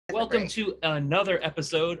welcome to another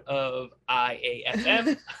episode of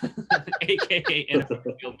IAFM, aka In a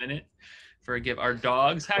Fairfield Minute. Forgive our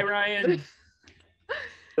dogs. Hi, Ryan.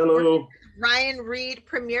 Hello. RyanReid,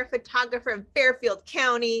 premier photographer of Fairfield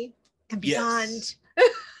County and beyond.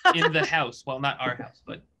 Yes. In the house. Well, not our house,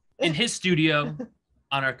 but in his studio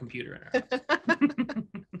on our computer in our house.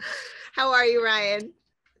 How are you, Ryan?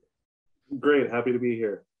 Great. Happy to be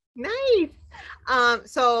here. Nice.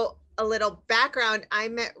 So a little background. I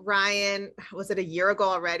met Ryan, was it a year ago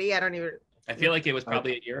already? I feel like it was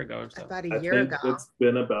probably a year ago or so. About a year ago. It's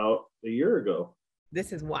been about a year ago.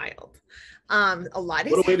 This is wild. A lot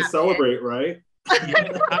has What a way happened. to celebrate, right?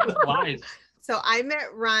 Yeah, time flies. So I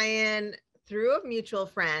met Ryan through a mutual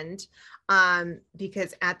friend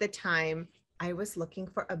because at the time I was looking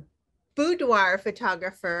for a boudoir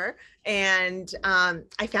photographer and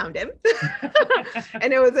I found him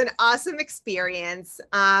and it was an awesome experience.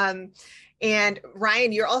 And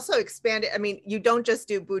Ryan, you're also expanded. I mean, you don't just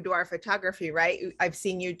do boudoir photography, right? I've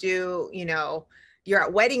seen you do, you're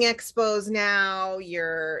at wedding expos now,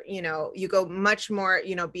 you go much more,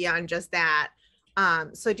 beyond just that.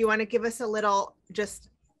 So do you want to give us just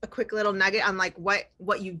a quick little nugget on like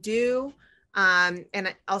what you do?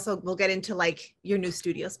 And also we'll get into like your new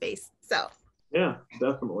studio space. So. Yeah,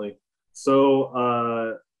 definitely.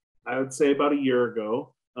 So I would say about a year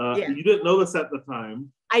ago, you didn't know this at the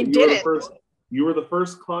time. I didn't. You were the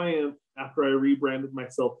first client after I rebranded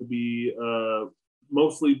myself to be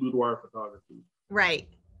mostly boudoir photography. Right.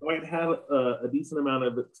 So I'd had a decent amount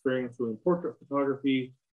of experience doing portrait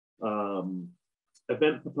photography,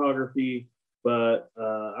 event photography, but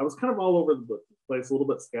I was kind of all over the place, a little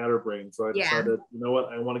bit scatterbrained. So I decided, you know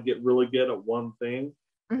what, I want to get really good at one thing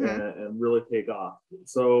and really take off.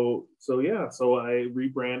 So I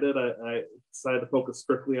rebranded. I decided to focus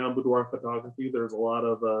strictly on boudoir photography. There's a lot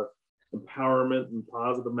of empowerment and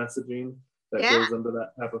positive messaging that goes into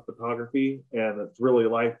that type of photography, and it's really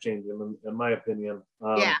life-changing in my opinion.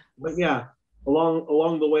 But yeah,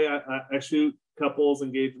 along the way, I shoot couples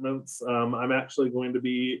engagements. I'm actually going to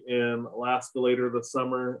be in Alaska later this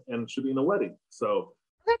summer and shooting a wedding. So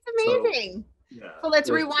that's amazing. So let's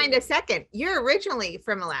rewind a second. You're originally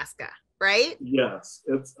from Alaska, right? Yes.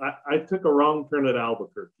 I took a wrong turn at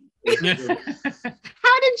Albuquerque. How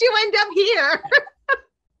did you end up here?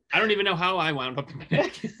 I don't even know how I wound up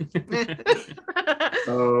in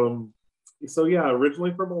So yeah,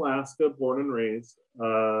 originally from Alaska, born and raised.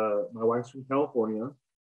 My wife's from California,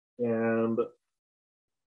 and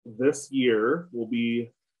this year will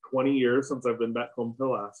be 20 years since I've been back home to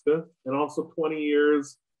Alaska, and also 20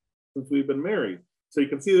 years since we've been married. So you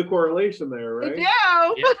can see the correlation there, right?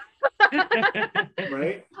 I do. Yeah.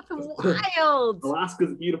 Right? That's wild.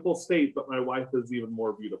 Alaska's a beautiful state, but my wife is even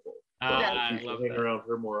more beautiful. So I I love hang that. around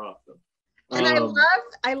her more often. And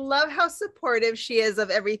I love how supportive she is of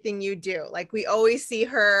everything you do. Like we always see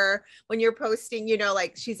her when you're posting,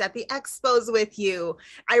 like she's at the expos with you.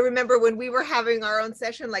 I remember when we were having our own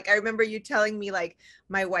session, like I remember you telling me like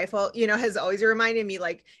my wife, has always reminded me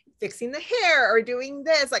like fixing the hair or doing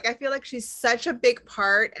this. Like I feel like she's such a big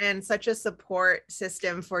part and such a support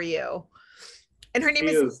system for you. And her name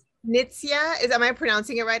is Nitzia. Am I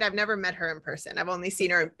pronouncing it right? I've never met her in person. I've only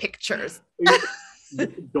seen her in pictures.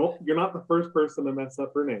 You're not the first person to mess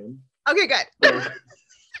up her name. Okay, good.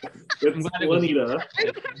 It's Lenita.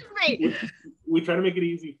 Right. We try to make it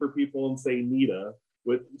easy for people and say Nita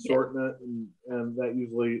with shorten it, and that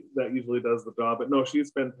usually does the job. But no,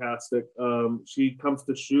 she's fantastic. She comes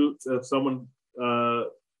to shoots. If someone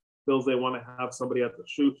feels they want to have somebody at the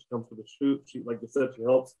shoot, she comes to the shoot. She, like you said, she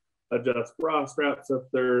helps adjust bra straps if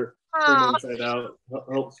they're turned inside out,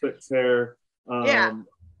 helps fix hair.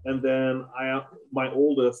 And then my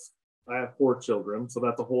oldest, I have 4 children, so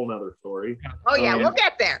that's a whole nother story. Oh yeah, we'll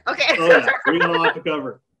get there. Okay. We got a lot to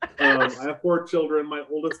cover. I have 4 children. My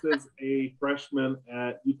oldest is a freshman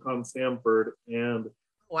at UConn Stanford, and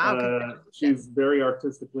she's very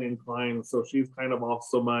artistically inclined. So she's kind of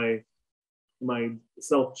also my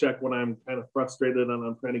self-check when I'm kind of frustrated and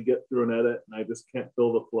I'm trying to get through an edit and I just can't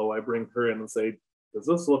feel the flow. I bring her in and say, does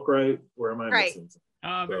this look right? Where am I missing something?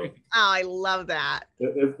 I love that.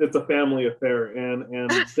 It's a family affair, and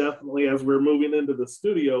definitely as we're moving into the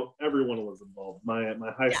studio, everyone was involved. My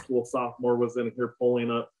high school sophomore was in here pulling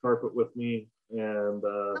up carpet with me, and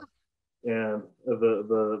the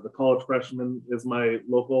college freshman is my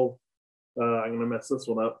local. I'm gonna mess this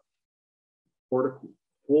one up.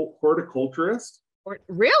 Horticulturist.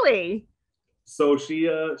 Really? So she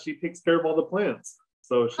takes care of all the plants.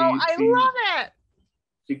 So I love it.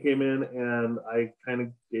 She came in and I kind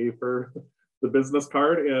of gave her the business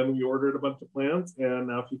card and we ordered a bunch of plants and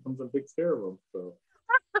now she comes and takes care of them. So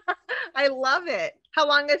I love it. How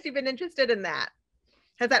long has she been interested in that?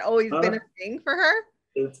 Has that always been a thing for her?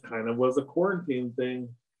 It kind of was a quarantine thing.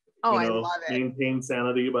 Oh, I love it. Maintain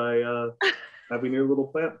sanity by having your little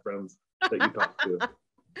plant friends that you talk to.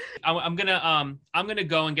 I'm gonna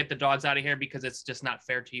go and get the dogs out of here because it's just not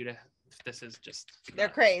fair to you to. This is just. They're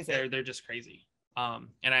crazy. They're just crazy. And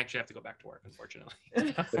I actually have to go back to work, unfortunately.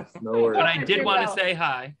 No worries. But I did want to say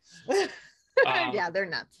hi. Yeah, they're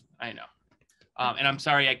nuts. I know. And I'm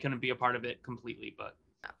sorry I couldn't be a part of it completely, but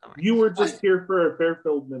you were just here for a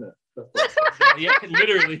Fairfield minute. Yeah,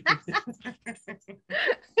 literally.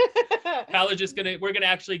 Hal is just we're gonna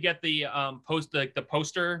actually get the the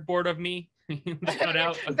poster board of me the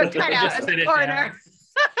cutout. The cutout just in the corner.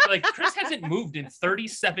 Like, Chris hasn't moved in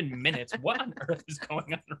 37 minutes. What on earth is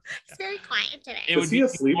going on? It's very quiet today. It would be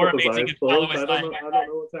asleep more with his amazing eyes if Paolo closed? was I like, don't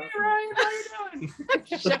know what's happening. Ryan, how you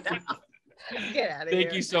doing? Shut up. Get out of here.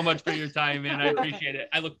 Thank you so much for your time, man. I appreciate it.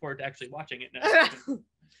 I look forward to actually watching it now.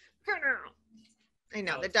 I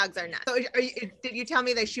know the dogs are nuts. So, did you tell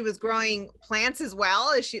me that she was growing plants as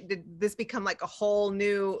well? Did this become like a whole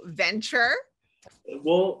new venture?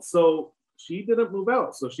 Well, so she didn't move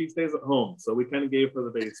out, so she stays at home. So we kind of gave her the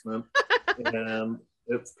basement, and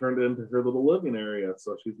it's turned into her little living area.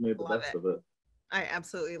 So she's made the best of it. I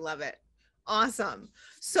absolutely love it. Awesome.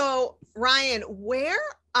 So Ryan, where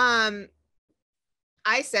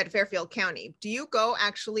I said Fairfield County. Do you go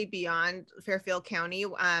actually beyond Fairfield County?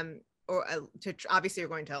 Or obviously you're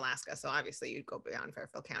going to Alaska, so obviously you'd go beyond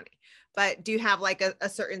Fairfield County. But do you have like a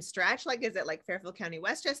certain stretch? Like, is it like Fairfield County,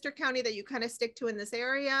 Westchester County that you kind of stick to in this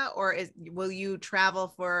area, or will you travel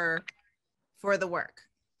for the work?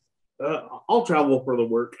 I'll travel for the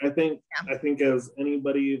work. I think as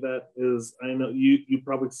anybody that is, I know you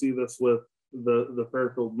probably see this with the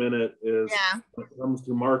Fairfield Minute is when it comes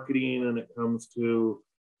to marketing and it comes to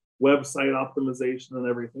website optimization and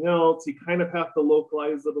everything else, you kind of have to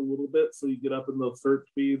localize it a little bit so you get up in those search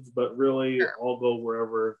feeds, but really I'll go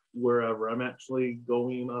wherever. I'm actually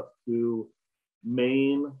going up to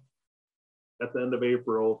Maine at the end of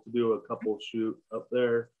April to do a couple shoot up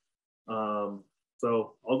there.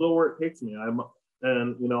 So I'll go where it takes me. I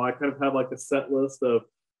kind of have like a set list of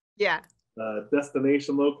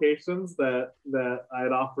destination locations that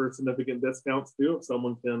I'd offer significant discounts to if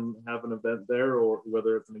someone can have an event there, or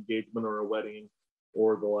whether it's an engagement or a wedding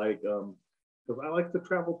or the like, because I like to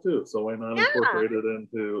travel too, so why not incorporate it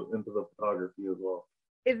into the photography as well.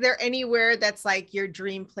 Is there anywhere that's like your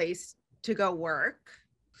dream place to go work?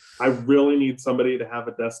 I really need somebody to have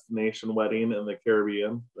a destination wedding in the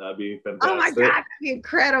Caribbean. That'd be fantastic. Oh my God, that'd be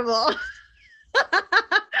incredible.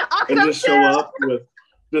 And just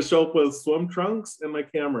show up with swim trunks and my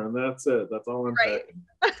camera, and that's it. That's all I'm packing.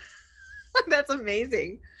 That's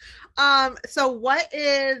amazing. So what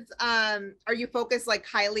is are you focused like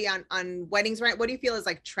highly on weddings, right? What do you feel is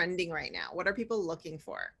like trending right now? What are people looking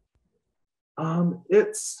for?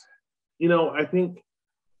 It's, I think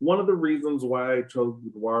one of the reasons why I chose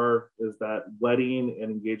Boudoir is that wedding and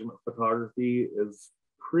engagement photography is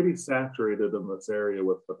pretty saturated in this area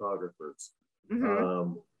with photographers.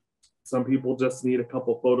 Mm-hmm. Some people just need a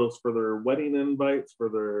couple photos for their wedding invites, for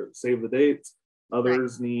their save the dates.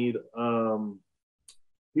 Others need,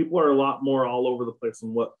 people are a lot more all over the place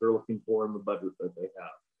in what they're looking for in the budget that they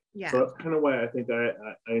have. Yeah. So that's kind of why I think I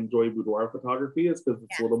enjoy Boudoir photography, is because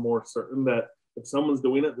it's a little more certain that if someone's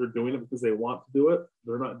doing it, they're doing it because they want to do it.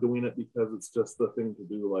 They're not doing it because it's just the thing to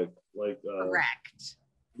do, correct.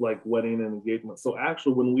 Like wedding and engagement. So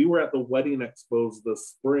actually, when we were at the wedding expos this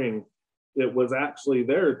spring, it was actually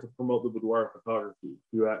there to promote the boudoir photography,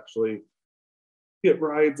 to actually get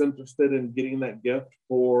brides interested in getting that gift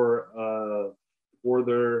for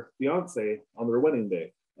their fiance on their wedding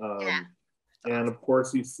day. And of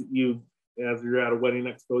course, you as you're at a wedding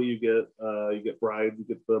expo, you get brides, you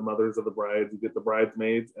get the mothers of the brides, you get the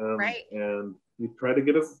bridesmaids, and you try to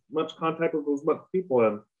get as much contact with as much people,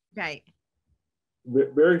 and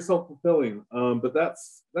very self-fulfilling. But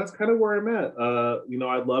that's kind of where I'm at.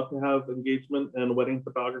 I'd love to have engagement and wedding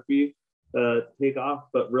photography take off,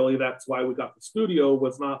 but really that's why we got the studio,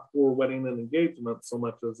 was not for wedding and engagement so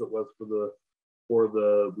much as it was for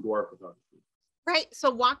the boudoir photography. Right. So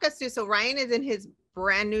walk us through. So Ryan is in his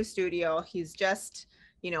brand new studio. He's just,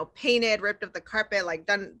 painted, ripped up the carpet, like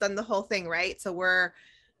done the whole thing, right? So we're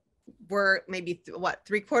maybe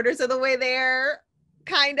 3/4 of the way there,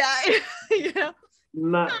 kinda.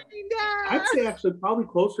 Not. I'd say actually probably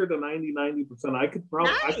closer to 90%. I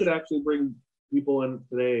could actually bring people in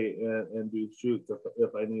today and do shoots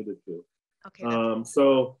if I needed to. Okay.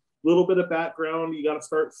 So a little bit of background. You got to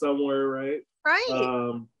start somewhere, right?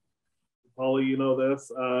 Right. Holly, you know this.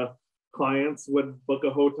 clients would book a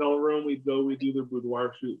hotel room. We'd do their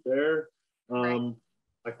boudoir shoot there.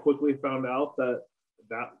 I quickly found out that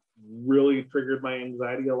really triggered my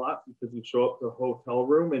anxiety a lot, because you show up to a hotel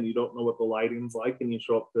room and you don't know what the lighting's like, and you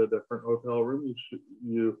show up to a different hotel room,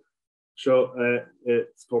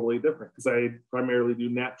 it's totally different, because I primarily do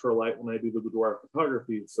natural light when I do the boudoir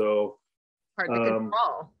photography. So hard to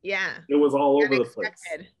control. Yeah. It was all over the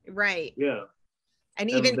place. Right. Yeah.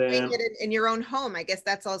 And even doing it in your own home, I guess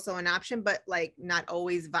that's also an option, but like not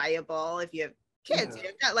always viable if you have kids.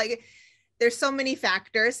 Yeah. Not like, there's so many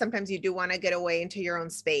factors. Sometimes you do want to get away into your own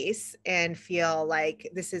space and feel like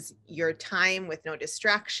this is your time with no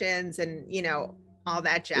distractions and, you know, all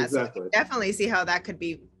that jazz. Exactly. So definitely see how that could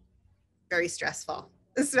be very stressful,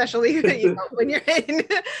 especially you know, when you're in,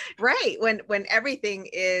 right, when everything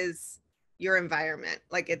is your environment,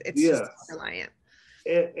 like it's just reliant.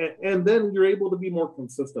 And then you're able to be more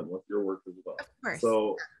consistent with your work as well. Of course.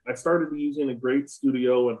 So I started using a great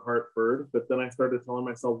studio in Hartford, but then I started telling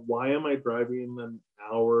myself, why am I driving an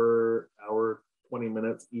hour 20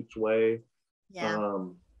 minutes each way? Yeah.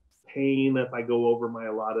 Paying if I go over my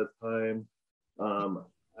allotted time.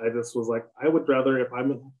 I just was like, I would rather, if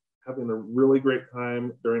I'm having a really great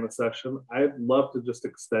time during a session, I'd love to just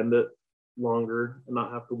extend it longer and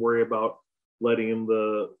not have to worry about letting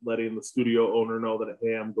the studio owner know that,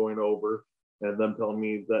 hey, I'm going over, and them telling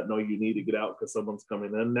me that, no, you need to get out because someone's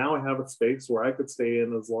coming in. Now I have a space where I could stay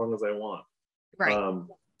in as long as I want. Right.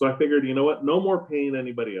 So I figured, you know what, no more paying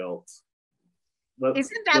anybody else.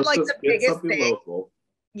 Isn't that like the biggest thing? Local.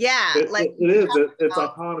 Yeah, it is. It's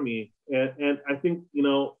autonomy, and I think, you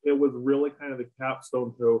know, it was really kind of the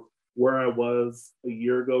capstone to where I was a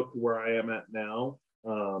year ago to where I am at now.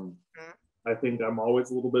 I think I'm always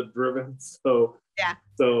a little bit driven. So yeah.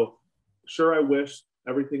 So sure, I wish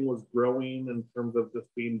everything was growing in terms of just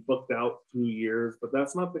being booked out 2 years, but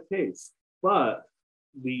that's not the case. But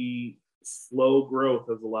the slow growth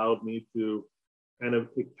has allowed me to kind of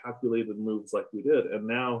take calculated moves like we did. And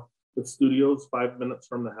now the studio's 5 minutes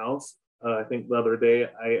from the house. I think the other day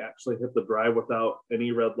I actually hit the drive without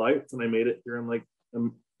any red lights, and I made it here in like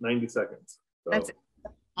 90 seconds. So. That's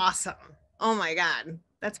awesome. Oh my God,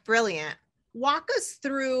 that's brilliant. Walk us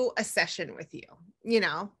through a session with you. You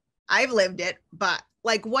know, I've lived it, but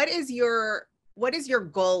like, what is your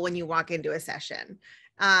goal when you walk into a session?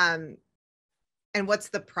 And what's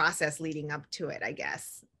the process leading up to it, I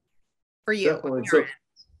guess, for you? Definitely.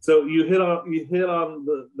 So you hit on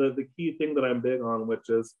the key thing that I'm big on, which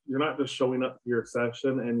is you're not just showing up to your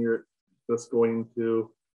session and you're just going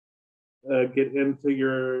to get into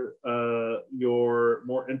your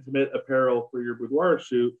more intimate apparel for your boudoir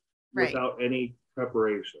shoot without any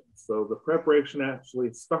preparation. So the preparation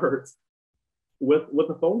actually starts with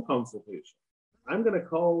a phone consultation. I'm going to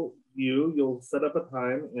call you, you'll set up a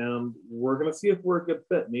time, and we're going to see if we're a good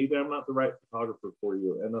fit. Maybe I'm not the right photographer for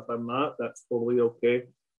you. And if I'm not, that's totally okay.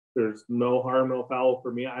 There's no harm, no foul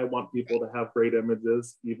for me. I want people to have great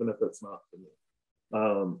images, even if it's not for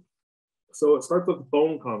me. So it starts with a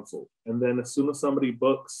phone consult. And then as soon as somebody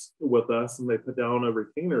books with us and they put down a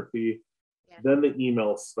retainer fee, then the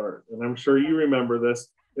emails start. And I'm sure you remember this.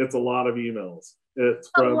 It's a lot of emails.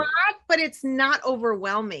 It's a lot, but it's not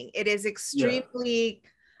overwhelming. It is extremely,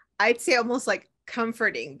 I'd say almost like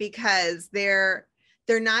comforting, because they're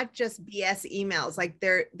not just BS emails. Like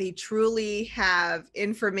they truly have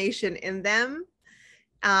information in them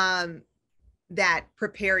that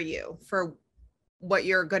prepare you for what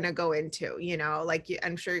you're going to go into, you know, like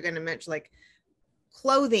I'm sure you're going to mention like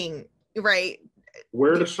clothing, right?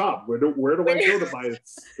 Where to shop, where do I go to buy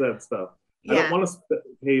that stuff? I don't want to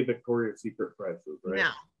pay Victoria's Secret prices, right? No.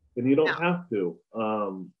 And you don't have to.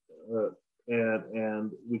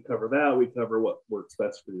 And we cover that. We cover what works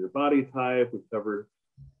best for your body type. We cover,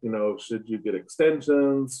 you know, should you get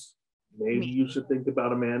extensions? Maybe you should think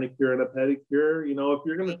about a manicure and a pedicure. You know, if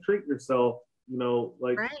you're going to treat yourself, you know,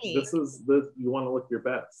 like this, you want to look your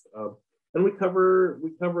best. And we cover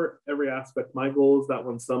every aspect. My goal is that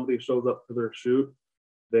when somebody shows up to their shoot,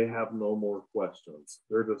 they have no more questions.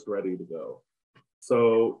 They're just ready to go.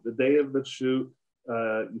 So the day of the shoot,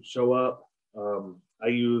 you show up. I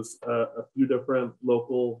use a few different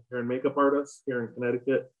local hair and makeup artists here in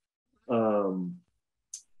Connecticut.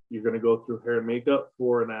 You're going to go through hair and makeup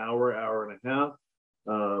for an hour, hour and a half.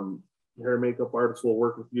 Hair and makeup artists will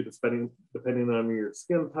work with you depending on your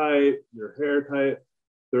skin type, your hair type.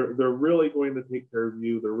 They're really going to take care of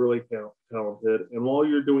you. They're really talented. And while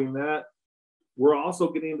you're doing that, we're also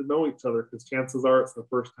getting to know each other, because chances are it's the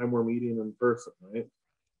first time we're meeting in person, right?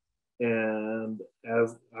 And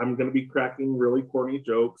as I'm going to be cracking really corny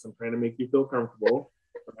jokes, I'm trying to make you feel comfortable,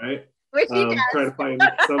 right? Which he does. Try to find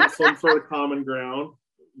some sort of common ground.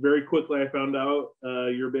 Very quickly, I found out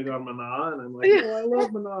you're big on Mana, and I'm like, oh, I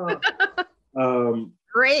love Mana.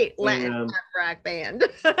 Great Latin rock band.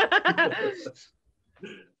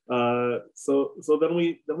 So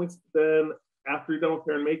then after you're done with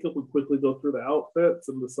hair and makeup, we quickly go through the outfits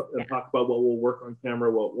and talk about what will work on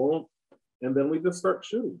camera, what won't, and then we just start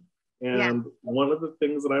shooting. And one of the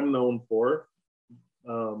things that I'm known for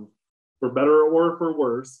better or for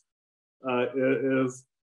worse, is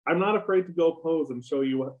I'm not afraid to go pose and show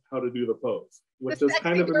you how to do the pose, which is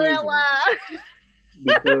kind of amazing.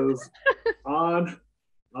 Because on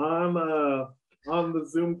the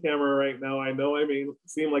Zoom camera right now, I know I may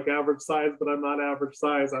seem like average size, but I'm not average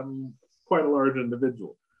size. I'm quite a large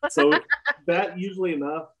individual. So that usually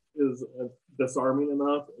enough is disarming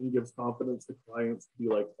enough and gives confidence to clients to be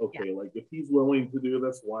like, okay, like if he's willing to do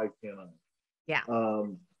this, why can't I? Yeah.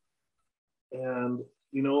 And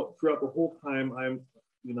throughout the whole time, I'm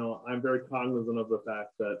very cognizant of the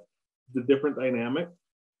fact that the different dynamic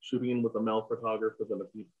shooting with a male photographer than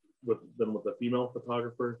with a female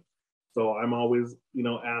photographer. So I'm always,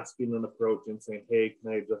 asking and approaching, saying, hey,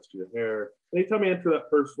 can I adjust your hair? Anytime I enter that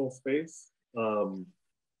personal space, I'm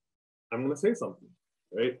going to say something,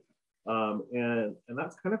 right? And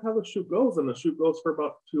that's kind of how the shoot goes. And the shoot goes for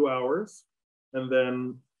about 2 hours. And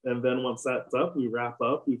then once that's up, we wrap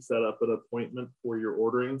up. We've set up an appointment for your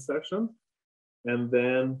ordering session. And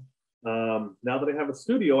then now that I have a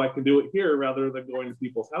studio, I can do it here rather than going to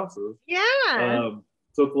people's houses. Yeah.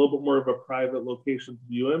 So it's a little bit more of a private location to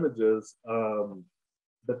view images.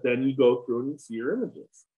 But then you go through and you see your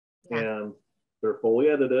images. And they're fully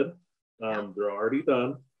edited. They're already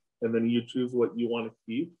done. And then you choose what you want to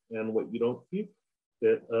keep and what you don't keep.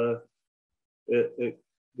 It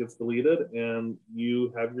gets deleted and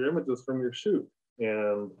you have your images from your shoot.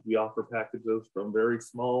 And we offer packages from very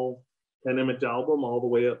small 10-image album all the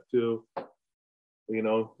way up to,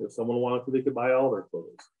 if someone wanted to, they could buy all their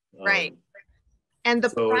photos. Right. And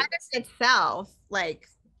the product itself, like,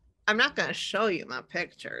 I'm not going to show you my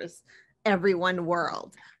pictures, everyone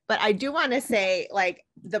world, but I do want to say, like,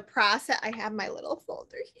 the process, I have my little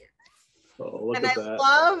folder here. Oh, look and at I that.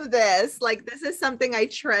 love this. Like, this is something I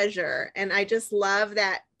treasure. And I just love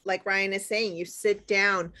that, like Ryan is saying, you sit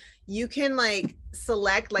down, you can like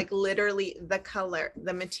select like literally the color,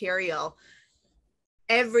 the material,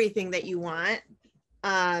 everything that you want.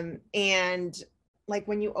 And like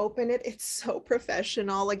when you open it, it's so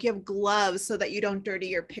professional. Like you have gloves so that you don't dirty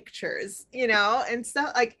your pictures, and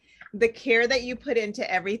stuff. Like the care that you put into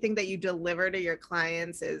everything that you deliver to your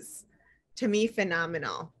clients is, to me,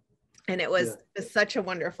 phenomenal. And it was such a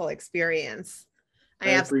wonderful experience.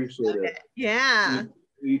 I appreciate it. Yeah.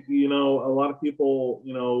 A lot of people,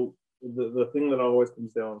 the thing that always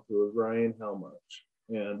comes down to is, Ryan, how much?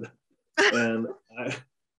 And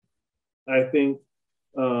I think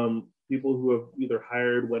people who have either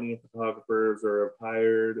hired wedding photographers or have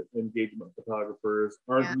hired engagement photographers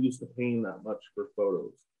aren't used to paying that much for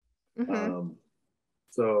photos. Mm-hmm.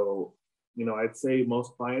 So, I'd say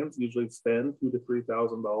most clients usually spend $2,000 to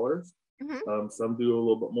 $3,000. Mm-hmm. Some do a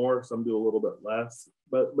little bit more, some do a little bit less,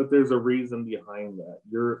 but there's a reason behind that.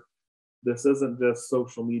 This isn't just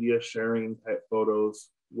social media sharing type photos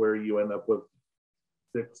where you end up with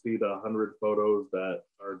 60 to 100 photos that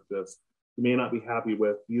are just, you may not be happy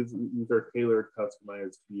with. These are tailored,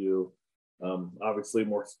 customized to you. Obviously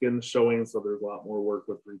more skin showing, so there's a lot more work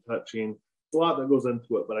with retouching. It's a lot that goes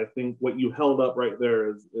into it, but I think what you held up right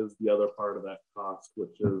there is the other part of that cost,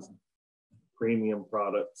 which is premium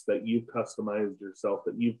products that you've customized yourself,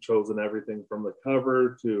 that you've chosen everything from the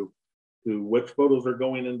cover to which photos are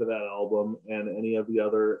going into that album and any of the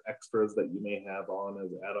other extras that you may have on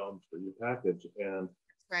as add-ons for your package. And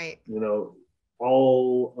right,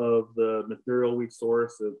 all of the material we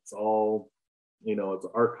source, it's all, it's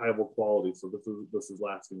archival quality. So this is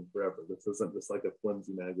lasting forever. This isn't just like a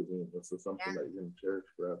flimsy magazine. This is something that you're going to cherish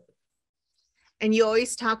forever. And you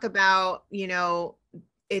always talk about,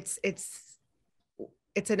 it's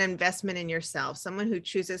an investment in yourself. Someone who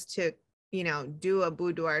chooses to, do a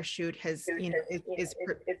boudoir shoot is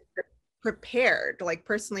prepared, like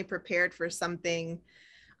personally prepared for something.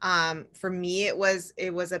 For me, it was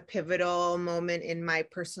a pivotal moment in my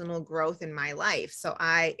personal growth in my life. So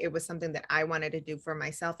it was something that I wanted to do for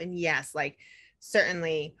myself. And yes, like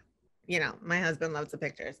certainly, my husband loves the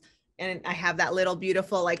pictures. And I have that little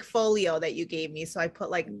beautiful like folio that you gave me. So I put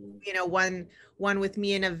like, one with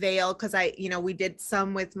me in a veil, because we did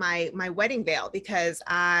some with my wedding veil, because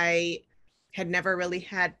I had never really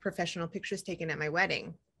had professional pictures taken at my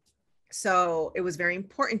wedding. So it was very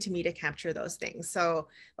important to me to capture those things. So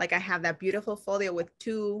like I have that beautiful folio with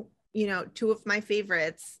two you know, two of my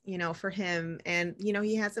favorites, you know, for him, and, you know,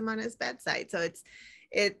 he has them on his bedside. So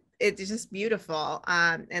it's just beautiful.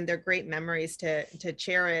 And they're great memories to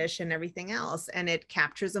cherish and everything else. And it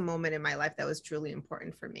captures a moment in my life that was truly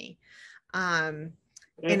important for me. And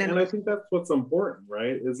I think that's what's important,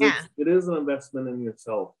 right? It is an investment in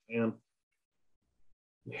yourself. And,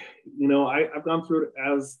 you know, I've gone through it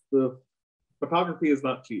as the photography is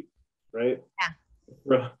not cheap, right?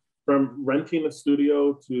 Yeah. From renting a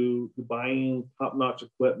studio to buying top-notch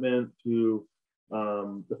equipment to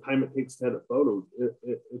the time it takes to edit photos,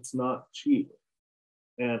 it's not cheap.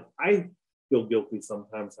 And I feel guilty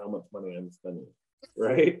sometimes how much money I'm spending,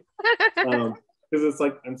 right? Because it's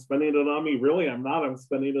like, I'm spending it on me. Really, I'm not. I'm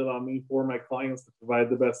spending it on me for my clients to provide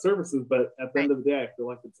the best services. But at the end of the day, I feel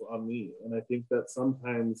like it's on me. And I think that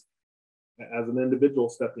sometimes, as an individual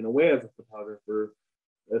stepping away as a photographer,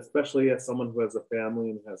 especially as someone who has a family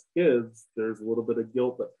and has kids, there's a little bit of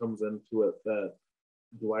guilt that comes into it that,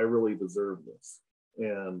 do I really deserve this?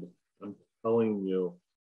 And I'm telling you,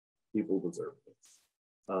 people deserve this.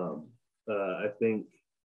 I think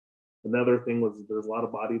another thing was there's a lot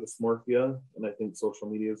of body dysmorphia, and I think social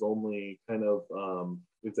media has only kind of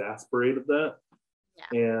exasperated that.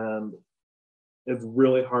 Yeah. And it's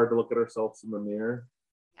really hard to look at ourselves in the mirror,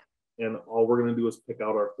 and all we're going to do is pick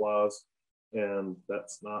out our flaws, and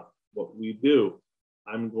that's not what we do.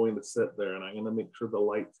 I'm going to sit there and I'm going to make sure the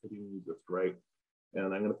light's hitting you just right,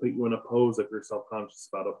 and I'm going to put you in a pose if you're self-conscious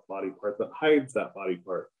about a body part that hides that body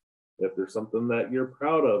part. If there's something that you're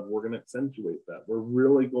proud of, we're going to accentuate that. We're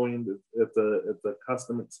really going to, it's a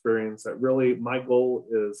custom experience that really, my goal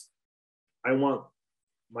is, I want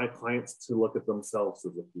my clients to look at themselves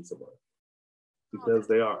as a piece of art, because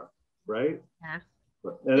they are, right? Yeah.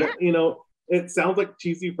 And you know, it sounds like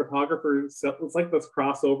cheesy photographer. It's like this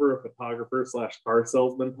crossover of photographer / car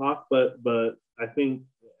salesman talk, but I think,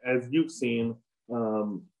 as you've seen,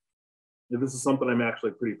 this is something I'm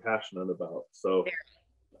actually pretty passionate about. So,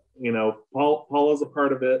 you know, Paul is a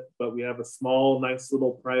part of it, but we have a small, nice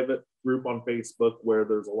little private group on Facebook where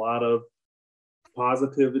there's a lot of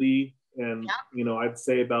positivity, and you know, I'd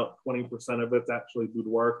say about 20% of it's actually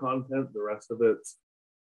boudoir content. The rest of it's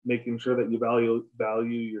making sure that you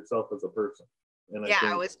value yourself as a person. And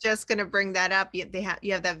I was just going to bring that up. You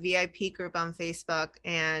have that VIP group on Facebook,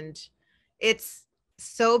 and it's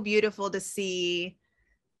so beautiful to see,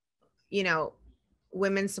 you know,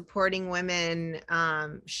 women supporting women,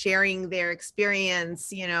 sharing their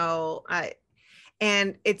experience, you know,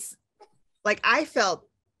 and it's like, I felt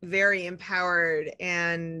very empowered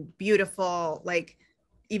and beautiful, like,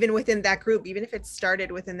 even within that group, even if it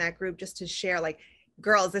started within that group, just to share, like,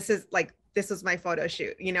 girls, this was my photo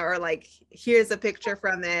shoot, you know, or like, here's a picture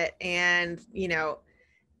from it. And, you know,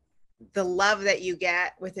 the love that you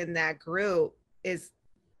get within that group is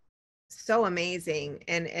so amazing,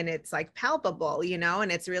 and it's like palpable, you know,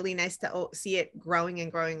 and it's really nice to see it growing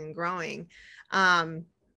and growing and growing.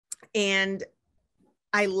 And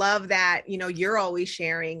I love that, you know, you're always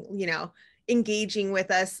sharing, you know, engaging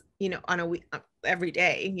with us, you know, on a week, every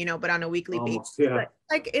day, you know, but on a weekly basis. Yeah.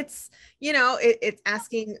 Like, it's, you know, it's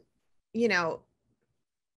asking, you know,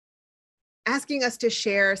 asking us to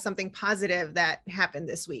share something positive that happened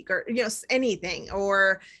this week, or, you know, anything,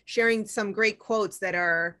 or sharing some great quotes that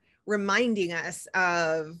are reminding us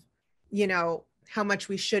of, you know, how much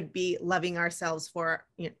we should be loving ourselves for,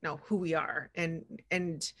 you know, who we are. And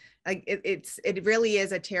like, it really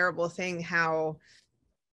is a terrible thing how,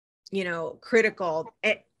 you know, critical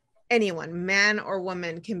anyone, man or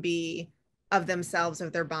woman, can be of themselves,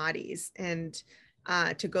 of their bodies. And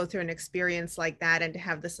to go through an experience like that, and to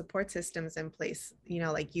have the support systems in place, you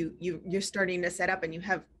know, like you're starting to set up, and you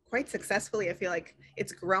have quite successfully, I feel like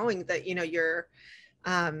it's growing, that, you know, your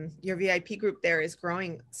VIP group there is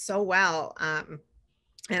growing so well.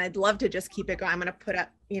 And I'd love to just keep it going. I'm going to put up,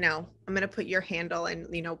 you know, I'm going to put your handle and,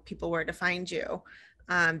 you know, people where to find you,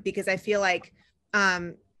 because I feel like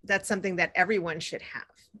that's something that everyone should have.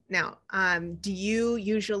 Now, do you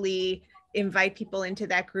usually invite people into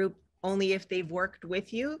that group only if they've worked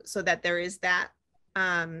with you, so that there is that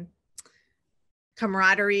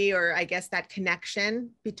camaraderie, or I guess that connection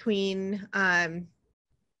between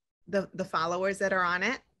the followers that are on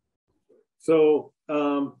it? So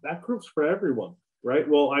that group's for everyone, right?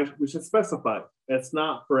 Well, we should specify, it's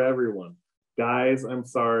not for everyone. Guys, I'm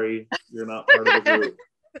sorry, you're not part of the group.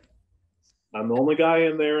 I'm the only guy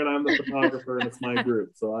in there, and I'm the photographer, and it's my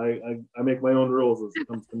group. So I make my own rules as it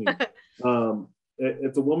comes to me.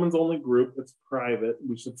 It's a women's only group. It's private.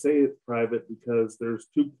 We should say it's private because there's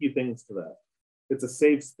two key things to that. It's a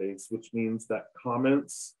safe space, which means that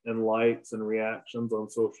comments and likes and reactions on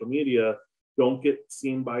social media don't get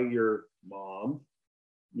seen by your mom,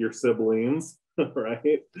 your siblings,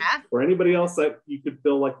 right? Yeah. Or anybody else that you could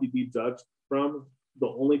feel like you'd be judged from. The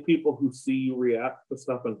only people who see you react to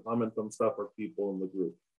stuff and comment on stuff are people in the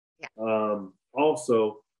group. Yeah.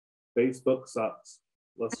 Also, Facebook sucks.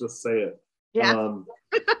 Let's just say it. Yeah.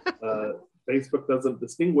 Facebook doesn't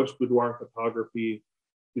distinguish boudoir photography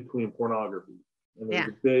between pornography. And there's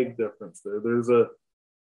a big difference there.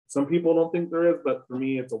 Some people don't think there is, but for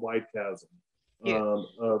me, it's a wide chasm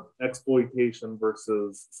of exploitation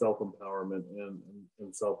versus self-empowerment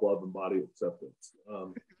and self-love and body acceptance.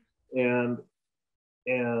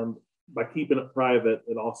 And by keeping it private,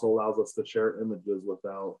 it also allows us to share images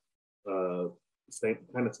without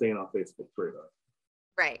staying off Facebook's radar.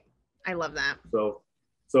 Right. I love that.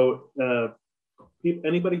 So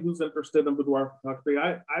anybody who's interested in boudoir photography,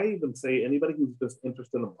 I even say anybody who's just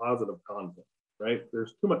interested in positive content, right?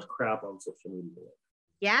 There's too much crap on social media.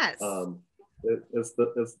 Yes. It's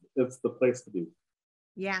the place to be.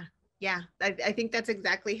 Yeah. Yeah. I think that's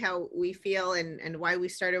exactly how we feel and why we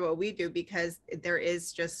started what we do, because there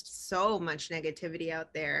is just so much negativity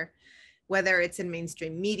out there, whether it's in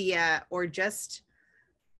mainstream media or just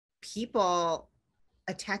people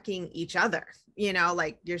attacking each other.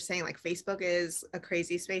 Like you're saying, like Facebook is a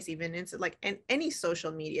crazy space, even in like any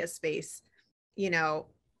social media space.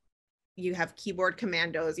 You have keyboard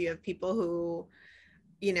commandos, you have people who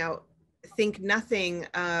think nothing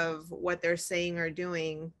of what they're saying or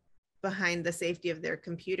doing behind the safety of their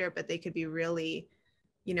computer, but they could be really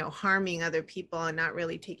harming other people and not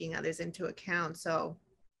really taking others into account. So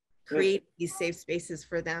create these safe spaces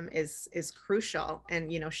for them is crucial.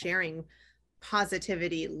 And sharing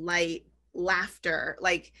positivity, light, laughter,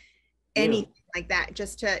 like anything like that,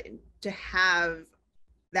 just to have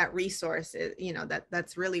that resource is,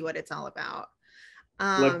 that's really what it's all about.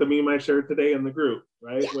 Like the meme I shared today in the group,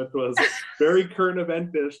 right? Which was very current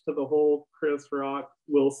event-ish to the whole Chris Rock,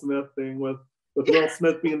 Will Smith thing with Will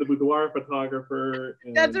Smith being the boudoir photographer.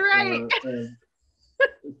 And, that's right. And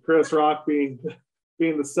Chris Rock being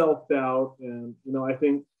the self-doubt. And, I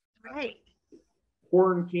think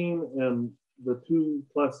quarantine and the 2+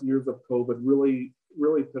 years of COVID really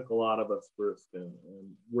took a lot of us for a spin,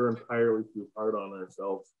 and we're entirely too hard on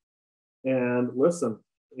ourselves. And listen,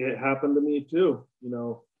 it happened to me too.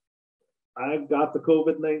 I got the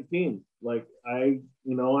COVID-19. Like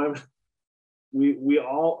we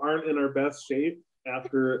all aren't in our best shape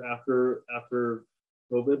after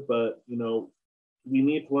COVID, but we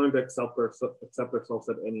need to learn to accept ourselves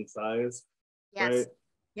at any size, right?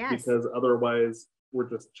 Yes. Because otherwise we're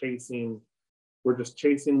just chasing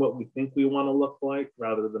what we think we want to look like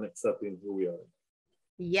rather than accepting who we are.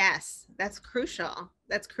 Yes, that's crucial.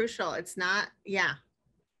 It's not,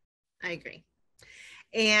 I agree.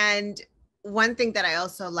 And one thing that I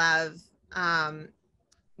also love,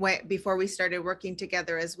 before we started working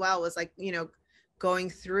together as well, was like, going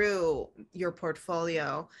through your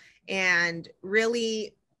portfolio and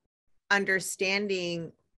really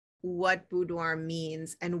understanding what boudoir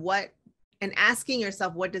means and asking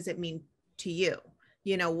yourself, what does it mean to you?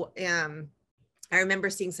 I remember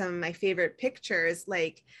seeing some of my favorite pictures.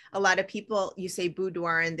 Like a lot of people, you say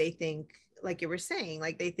boudoir and they think, like you were saying,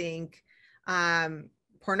 like they think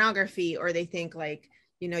pornography, or they think like,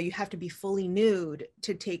 you have to be fully nude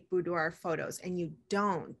to take boudoir photos, and you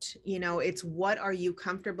don't. It's what are you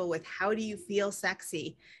comfortable with? How do you feel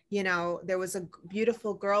sexy? There was a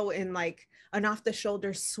beautiful girl in like an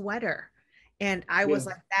off-the-shoulder sweater, and I was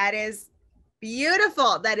like, that is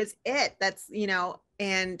beautiful. That is it. That's,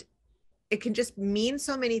 and it can just mean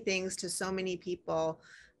so many things to so many people,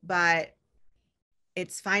 but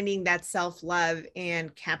it's finding that self-love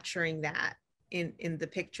and capturing that in the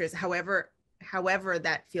pictures, however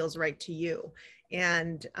that feels right to you.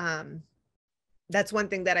 And that's one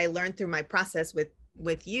thing that I learned through my process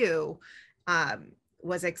with you,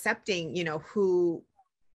 was accepting, who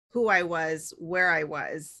I was, where I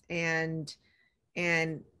was, and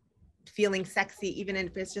feeling sexy, even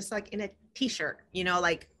if it's just like in a t-shirt,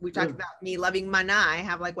 like we talked about me loving mana. I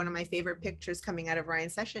have like one of my favorite pictures coming out of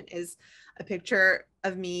Ryan's session is a picture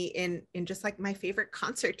of me in just like my favorite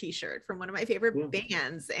concert t-shirt from one of my favorite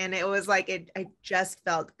bands. And it was like, I just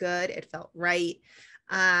felt good. It felt right.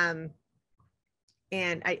 And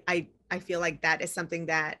I feel like that is something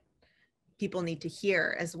that people need to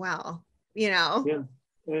hear as well, Yeah.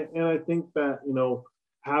 And I think that,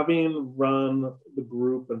 having run the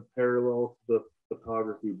group in parallel to the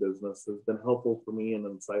photography business has been helpful for me and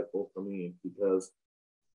insightful for me, because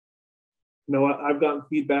I've gotten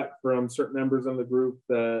feedback from certain members in the group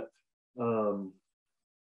that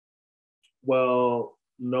well,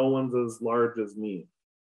 no one's as large as me,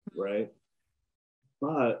 right?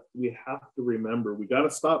 But we have to remember, we got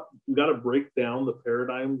to break down the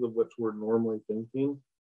paradigms of which we're normally thinking,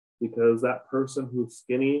 because that person who's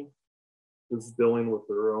skinny is dealing with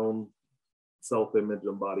their own self-image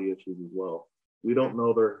and body issues as well. We don't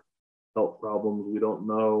know their health problems. We don't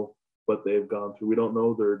know what they've gone through. We don't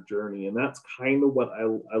know their journey. And that's kind of what I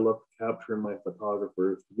love to capture in my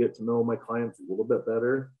photographers, to get to know my clients a little bit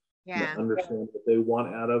better, to understand what they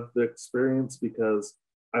want out of the experience, because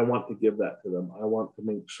I want to give that to them. I want to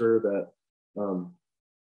make sure that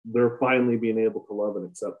they're finally being able to love and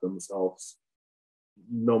accept themselves,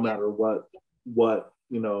 no matter what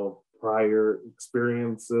prior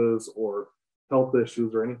experiences or health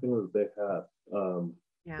issues or anything that they've had.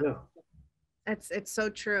 It's so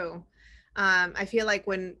true. I feel like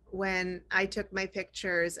when I took my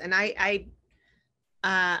pictures, and I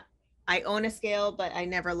own a scale, but I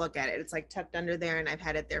never look at it. It's like tucked under there, and I've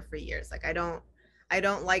had it there for years. Like I don't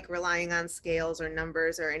like relying on scales or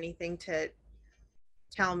numbers or anything to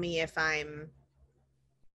tell me if I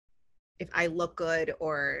look good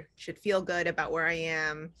or should feel good about where I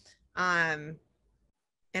am.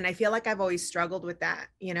 And I feel like I've always struggled with that.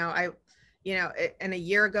 And a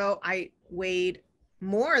year ago I weighed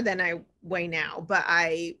more than I weigh now, but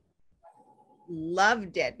I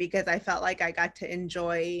loved it because I felt like I got to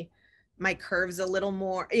enjoy my curves a little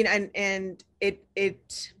more, and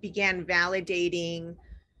it began validating,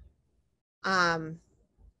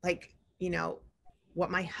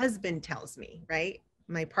 what my husband tells me, right?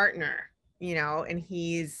 My partner, and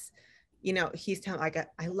he's telling, like,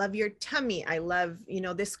 I love your tummy. I love,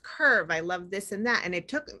 this curve. I love this and that. And it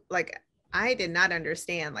took, like, I did not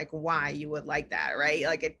understand like why you would like that, right?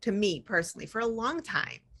 Like to me personally for a long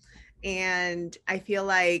time. And I feel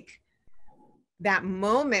like that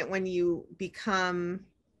moment when you become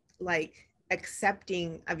like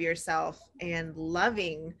accepting of yourself and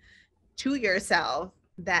loving to yourself,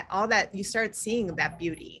 that all that you start seeing that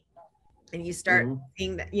beauty, and you start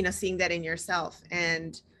seeing that in yourself.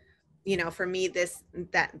 And for me, this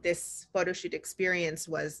photo shoot experience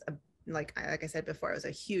was like I said before, it was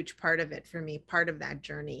a huge part of it for me, part of that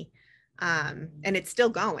journey. And it's still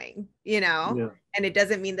going, and it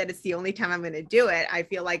doesn't mean that it's the only time I'm going to do it. I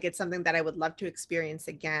feel like it's something that I would love to experience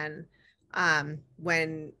again,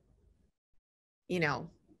 when,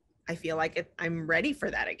 I feel like I'm ready for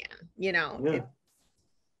that again,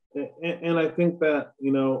 And I think that,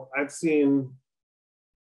 I've seen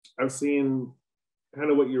kind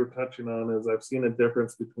of what you were touching on is I've seen a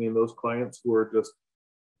difference between those clients who are just,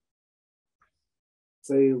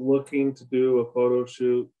 say, looking to do a photo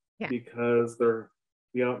shoot because their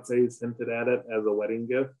fiance's hinted at it as a wedding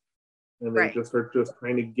gift, and they just are just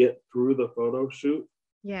trying to get through the photo shoot.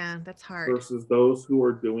 Yeah, that's hard. Versus those who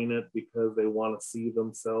are doing it because they want to see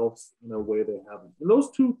themselves in a way they haven't. And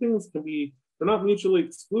those two things they're not mutually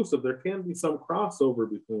exclusive. There can be some crossover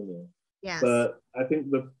between them. Yes. But I think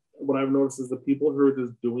what I've noticed is the people who are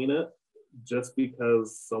just doing it just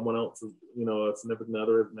because someone else is, a significant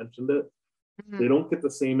other has mentioned it, they don't get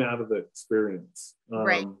the same out of the experience.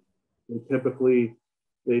 Right. They typically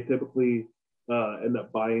end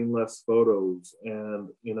up buying less photos. And,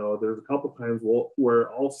 there's a couple times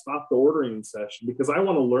where I'll stop the ordering session because I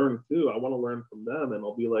want to learn too. I want to learn from them. And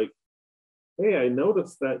I'll be like, hey, I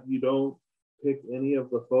noticed that you don't pick any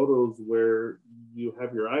of the photos where you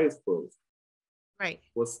have your eyes closed. Right.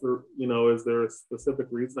 What's the, is there a specific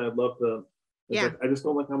reason? I'd love to. Like, I just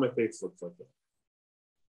don't like how my face looks like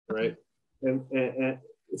that. Right. And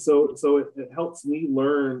so it helps me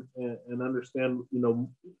learn and understand,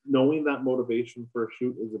 knowing that motivation for a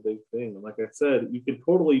shoot is a big thing. And like I said, you can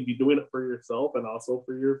totally be doing it for yourself and also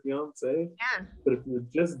for your fiance. Yeah. But if you're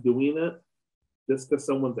just doing it just because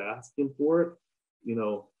someone's asking for it,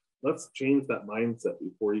 let's change that mindset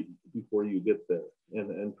before you get there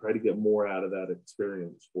and try to get more out of that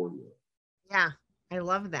experience for you. Yeah, I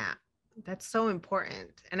love that. That's so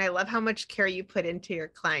important. And I love how much care you put into your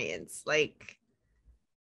clients. Like,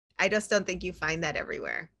 I just don't think you find that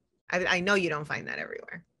everywhere. I know you don't find that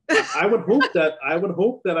everywhere. I would hope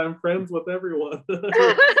that I'm friends with everyone.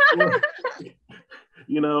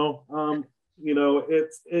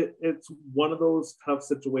 It's one of those tough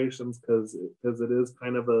situations because it is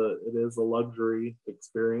kind of a luxury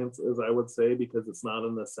experience, as I would say, because it's not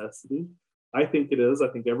a necessity. I think it is. I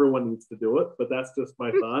think everyone needs to do it, but that's just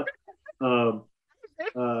my thought.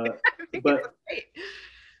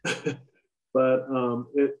 But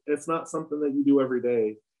it's not something that you do every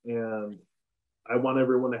day, and I want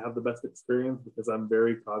everyone to have the best experience because I'm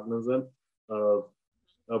very cognizant of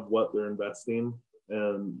what they're investing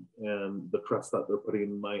and the trust that they're putting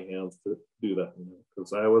in my hands to do that.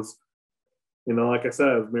 Because You know, like I said,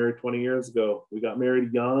 I was married 20 years ago. We got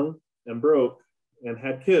married young and broke and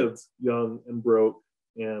had kids young and broke.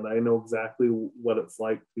 And I know exactly what it's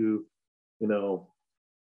like to, you know,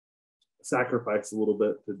 sacrifice a little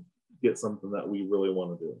bit to get something that we really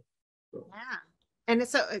want to do. So. Yeah. And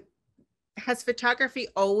so has photography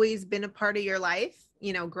always been a part of your life,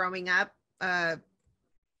 you know, growing up?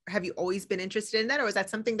 Have you always been interested in that? Or was that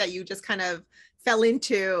something that you just kind of fell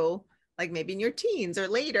into, like maybe in your teens or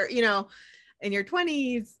later, you know, in your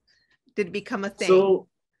 20s? Did it become a thing? So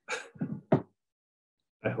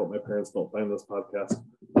I hope my parents don't find this podcast.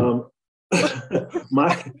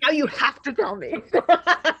 Now you have to tell me.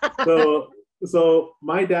 so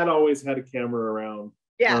my dad always had a camera around.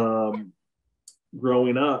 Yeah.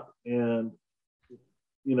 Growing up, and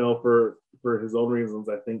you know, for his own reasons,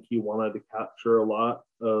 I think he wanted to capture a lot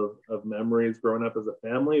of memories growing up as a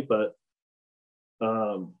family, but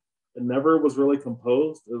it never was really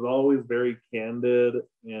composed. It was always very candid,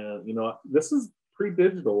 and you know, this is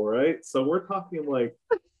pre-digital, right? So we're talking like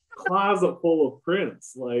closet full of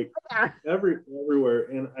prints, like everywhere.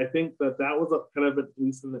 And I think that was a kind of at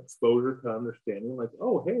least an exposure to understanding, like,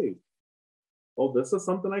 oh, hey, well, this is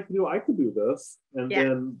something I can do. I could do this. And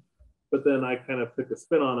then I kind of took a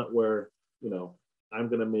spin on it where, you know, I'm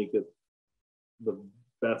going to make it the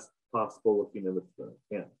best possible looking image that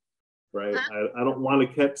I can. Right. I don't want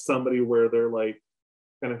to catch somebody where they're like,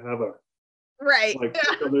 kind of have a like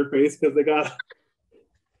on their face because they got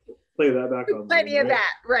play that back on. Plenty of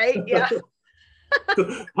that, right? Yeah.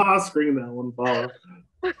 Pause screen that one, Paul.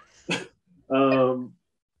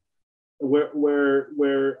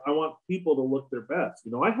 Where I want people to look their best.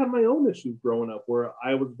 You know, I had my own issues growing up where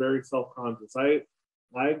I was very self-conscious. I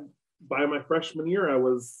by my freshman year, I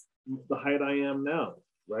was the height I am now,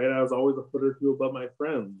 right? I was always a foot or two above my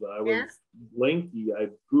friends. I was lanky. I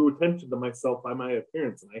drew attention to myself by my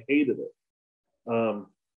appearance, and I hated it.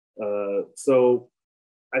 So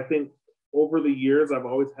I think over the years, I've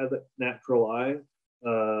always had that natural eye,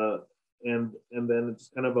 and then it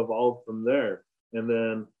just kind of evolved from there. And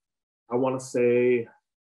then I want to say,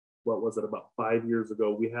 what was it, about 5 years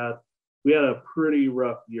ago, we had a pretty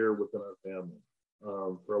rough year within our family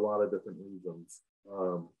for a lot of different reasons.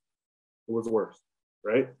 It was the worst,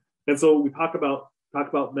 right? And so we talk about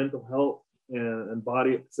mental health and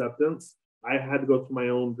body acceptance. I had to go through my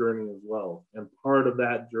own journey as well. And part of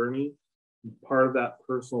that journey, part of that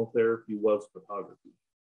personal therapy was photography,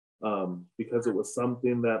 because it was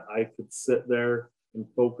something that I could sit there and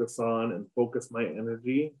focus on and focus my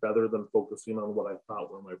energy rather than focusing on what I thought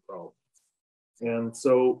were my problems. And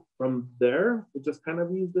so from there, it just kind of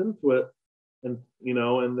eased into it. And, you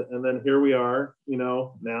know, and then here we are, you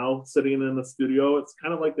know, now sitting in the studio. It's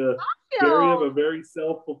kind of like a very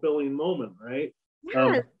self-fulfilling moment, right?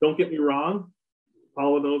 Yes. Don't get me wrong.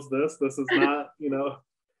 Paula knows this. This is not, you know,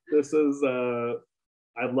 this is,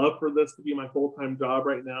 I'd love for this to be my full-time job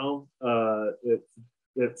right now.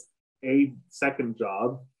 It's a second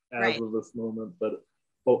job as of this moment, but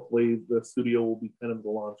hopefully the studio will be kind of the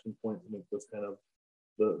launching point to make this kind of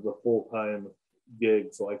the full-time gig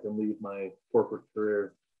so I can leave my corporate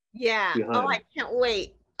career behind. Oh, I can't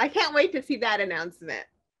wait. I can't wait to see that announcement.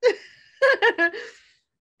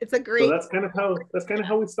 It's a great. So that's kind of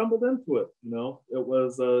how we stumbled into it. You know, it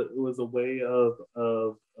was a way of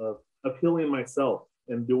healing myself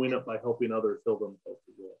and doing it by helping others heal themselves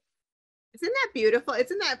as well. Isn't that beautiful?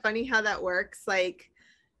 Isn't that funny how that works? Like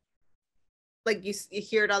you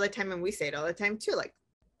hear it all the time, and we say it all the time too. Like,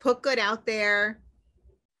 put good out there,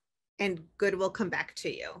 and good will come back to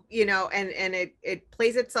you. You know, and it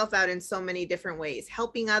plays itself out in so many different ways.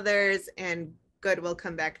 Helping others, and good will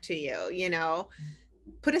come back to you. You know,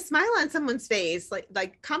 put a smile on someone's face,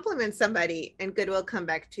 like compliment somebody, and good will come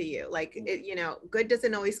back to you. Like, it, you know, good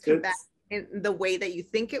doesn't always come back in the way that you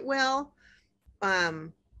think it will.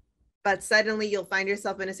 But suddenly you'll find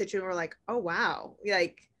yourself in a situation where, like, oh, wow,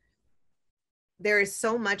 like there is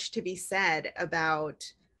so much to be said about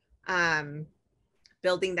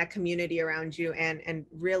building that community around you and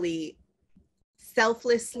really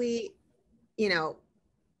selflessly, you know,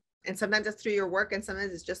 and sometimes it's through your work and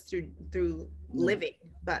sometimes it's just through living,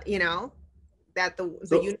 but you know, that the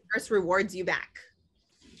universe rewards you back.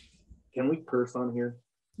 Can we curse on here?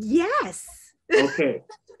 Yes. Okay.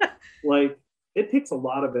 Like, it takes a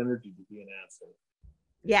lot of energy to be an asshole.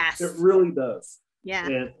 Yes. It really does. Yeah.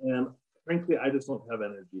 And frankly, I just don't have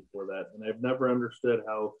energy for that. And I've never understood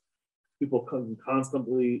how people can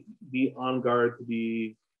constantly be on guard to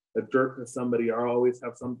be a jerk to somebody or always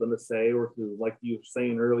have something to say, or to, like you were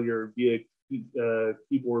saying earlier, be a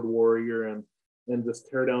keyboard warrior and just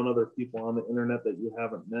tear down other people on the internet that you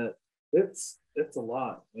haven't met. it's a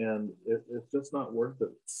lot, and it's just not worth it.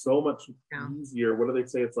 It's so much easier. What do they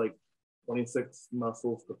say? It's like 26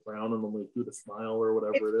 muscles to frown and only 2 to smile, or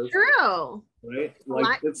whatever it is. True. Right?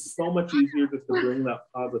 Like, it's so much easier just to bring that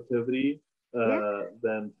positivity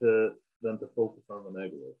than to focus on the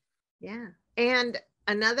negative. Yeah. And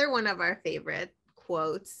another one of our favorite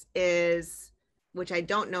quotes is, which I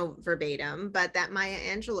don't know verbatim, but that Maya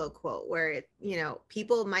Angelou quote where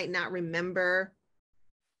people might not remember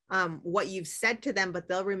what you've said to them, but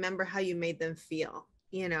they'll remember how you made them feel,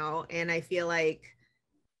 and I feel like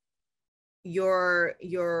your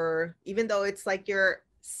even though it's like your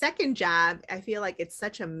second job, I feel like it's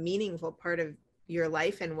such a meaningful part of your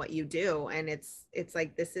life and what you do, and it's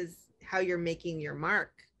like this is how you're making your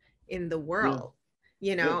mark in the world.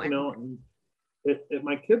 And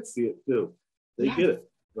my kids see it too. They get it,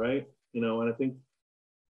 right? And I think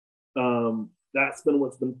that's been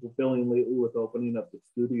what's been fulfilling lately with opening up the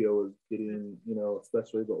studio, is getting,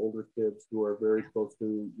 especially the older kids who are very close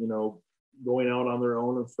to, going out on their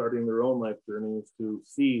own and starting their own life journeys, to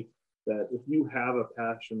see that if you have a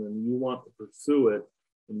passion and you want to pursue it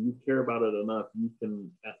and you care about it enough, you can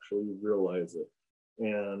actually realize it.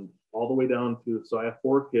 And all the way down to, so I have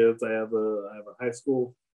 4 kids. I have a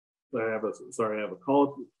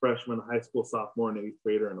college freshman, a high school sophomore, an 8th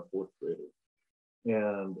grader, and a 4th grader.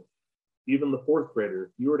 And even the 4th grader,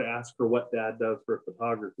 if you were to ask her what dad does for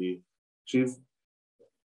photography, she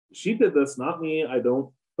did this, not me. I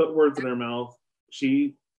don't put words in her mouth.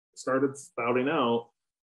 She started spouting out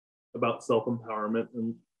about self-empowerment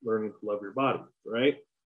and learning to love your body, right?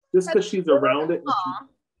 Just because she's around it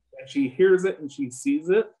and she hears it and she sees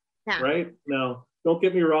it, right? Now, don't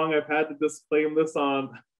get me wrong. I've had to disclaim this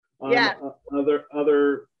on other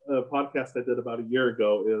podcast I did about a year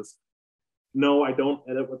ago, is no, I don't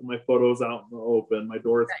edit with my photos out in the open. My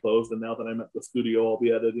door is closed, and now that I'm at the studio, I'll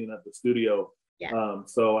be editing at the studio.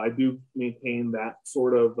 So I do maintain that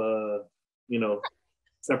sort of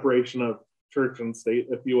separation of church and state,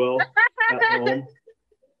 if you will, at home,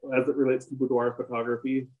 as it relates to boudoir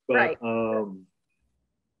photography. But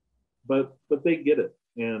but they get it,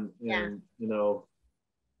 and I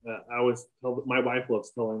always tell, my wife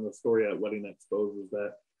loves telling the story at Wedding Expos, is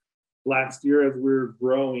that last year as we were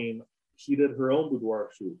growing, she did her own boudoir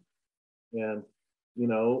shoot, and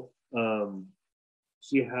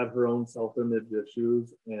she had her own self-image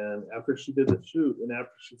issues, and after she did the shoot and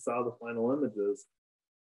after she saw the final images,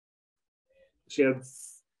 she had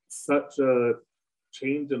such a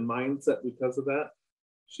change in mindset because of that.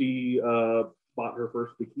 She bought her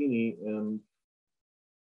first bikini, and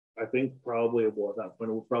I think probably, at that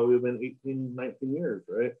point, it would probably have been 18, 19 years,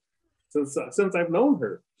 right? Since I've known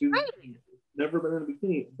her. She's never been in a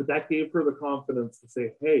bikini, but that gave her the confidence to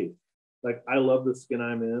say, hey, like, I love the skin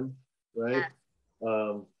I'm in, right?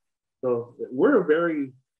 So we're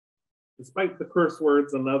very, despite the curse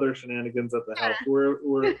words and other shenanigans at the house,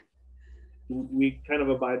 we kind of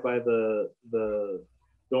abide by the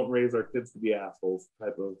don't raise our kids to be assholes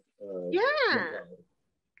type of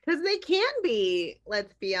because they can be,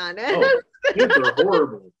 let's be honest. Kids are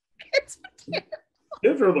horrible. Kids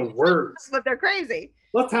are the worst, but they're crazy.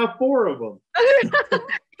 Let's have 4 of them.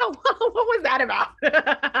 What was that about?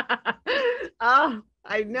 Oh,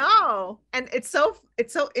 I know. And it's so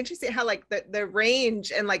interesting how, like, the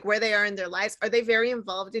range and like where they are in their lives. Are they very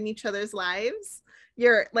involved in each other's lives?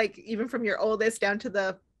 You're like, even from your oldest down to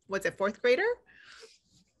the, what's it, 4th grader?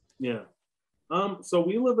 Yeah. So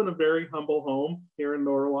we live in a very humble home here in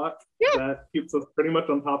Norwalk that keeps us pretty much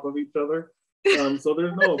on top of each other. So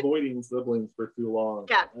there's no avoiding siblings for too long.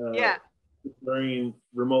 During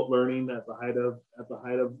remote learning at the height of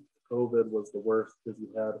COVID was the worst,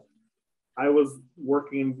 because I was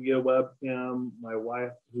working via webcam. My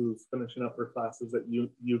wife, who's finishing up her classes at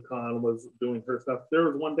UConn, was doing her stuff. There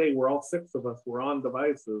was one day where all 6 of us were on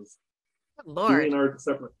devices doing our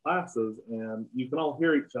separate classes, and you can all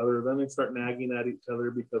hear each other. Then they start nagging at each other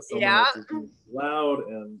because someone else is being loud,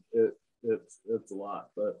 and it's a lot.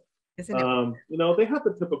 But they have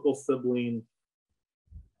the typical sibling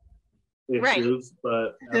issues,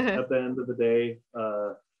 but at the end of the day,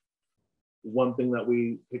 one thing that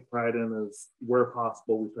we take pride in is, where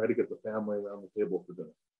possible, we try to get the family around the table for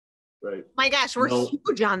dinner, right? My gosh, we're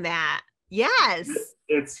huge on that. Yes,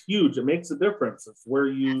 it's huge. It makes a difference. It's where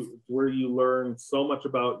you learn so much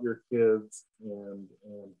about your kids, and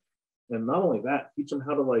not only that, teach them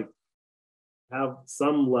how to, like, have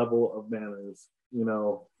some level of manners,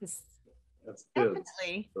 as kids.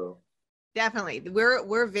 Definitely. Definitely.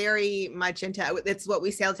 We're very much into it. It's what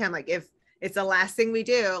we say all the time. Like, if it's the last thing we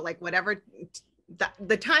do, like, whatever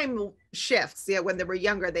the time shifts. Yeah, when they were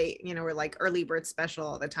younger, they, you know, were like early bird special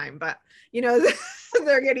all the time. But, you know,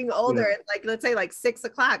 they're getting older. Yeah. Like, let's say like 6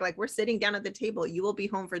 o'clock, like we're sitting down at the table, you will be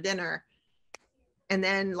home for dinner. And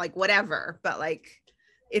then like whatever, but like,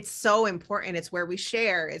 it's so important. It's where we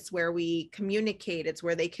share. It's where we communicate. It's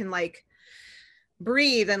where they can like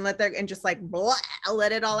breathe and and just like blah,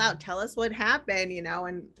 let it all out. Tell us what happened, you know,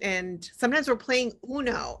 and sometimes we're playing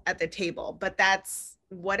Uno at the table, but that's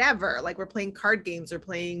whatever. Like we're playing card games or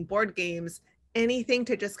playing board games, anything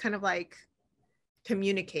to just kind of like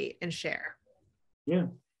communicate and share. Yeah.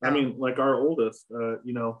 I mean, like our oldest,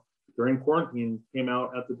 you know, during quarantine came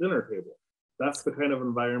out at the dinner table. That's the kind of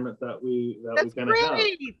environment that we kind of have.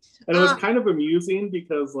 And it was kind of amusing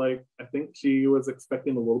because like, I think she was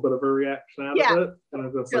expecting a little bit of a reaction out of it. And I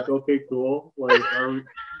was just like, okay, cool. Like,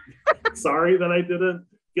 sorry that I didn't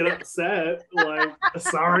get upset. Like,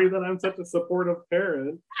 sorry that I'm such a supportive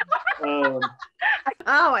parent. Oh,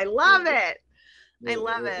 I love it. I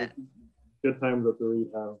love it. Good times at the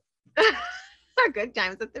Reid house. Good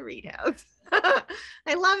times at the Reid house.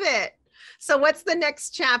 I love it. So what's the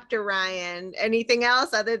next chapter, Ryan? Anything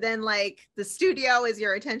else other than like the studio? Is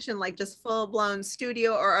your attention like just full blown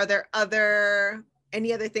studio, or are there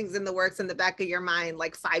any other things in the works in the back of your mind,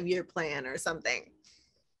 like 5-year plan or something?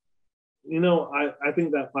 You know, I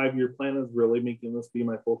think that 5-year plan is really making this be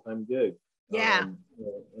my full-time gig. Yeah.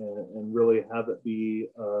 And really have it be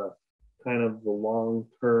kind of the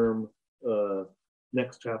long-term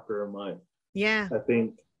next chapter of mine. Yeah. I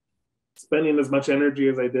think spending as much energy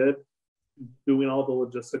as I did, doing all the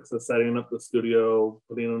logistics of setting up the studio,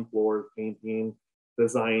 putting in floors, painting,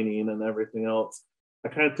 designing, and everything else, I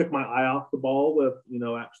kind of took my eye off the ball with, you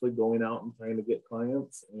know, actually going out and trying to get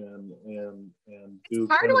clients and do.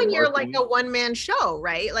 It's hard when you're like a one-man show,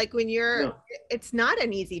 right? Like when you're, it's not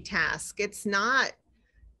an easy task. It's not,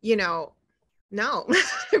 you know, no,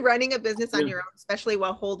 running a business on your own, especially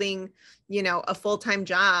while holding, you know, a full-time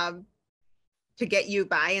job to get you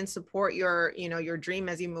by and support your, you know, your dream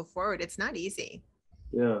as you move forward. It's not easy.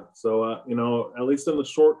 Yeah. So, you know, at least in the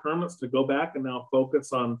short term, it's to go back and now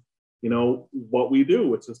focus on, you know, what we do,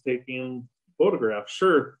 which is taking photographs.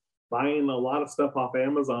 Sure, buying a lot of stuff off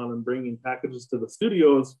Amazon and bringing packages to the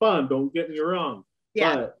studio is fun. Don't get me wrong.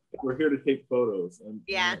 Yeah. But we're here to take photos, and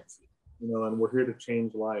yeah, and you know, and we're here to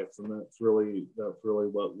change lives, and that's really what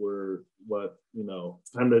you know. It's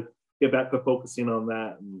time to get back to focusing on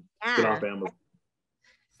that and get off Amazon.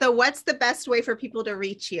 So what's the best way for people to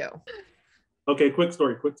reach you? Okay, quick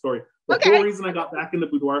story. The whole reason I got back into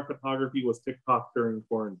boudoir photography was TikTok during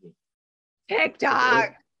quarantine.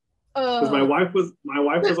 TikTok. Because my wife was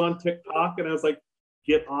on TikTok, and I was like,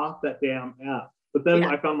 get off that damn app. But then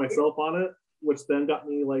I found myself on it, which then got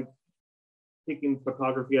me like taking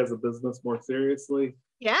photography as a business more seriously.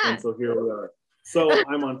 Yeah. And so here we are. So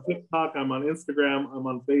I'm on TikTok, I'm on Instagram, I'm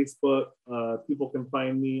on Facebook. People can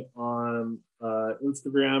find me on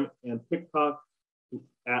Instagram and TikTok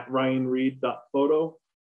at RyanReid.photo.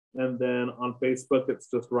 And then on Facebook, it's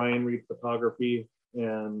just RyanReidPhotography.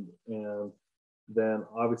 And then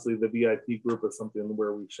obviously the VIP group is something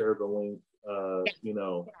where we share the link, you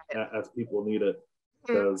know, as people need it,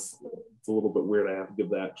 because it's a little bit weird. I have to give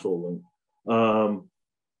the actual link.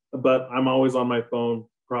 But I'm always on my phone,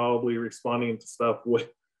 probably responding to stuff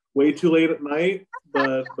way too late at night,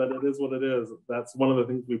 but it is what it is. That's one of the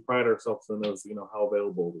things we pride ourselves in, is, you know, how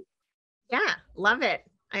available we are. Yeah, love it.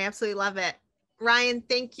 I absolutely love it. Ryan,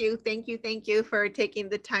 thank you for taking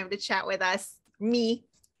the time to chat with us.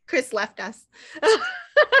 Chris left us.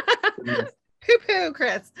 Poo-poo,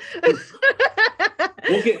 Chris.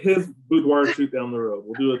 We'll get his boudoir shoot down the road.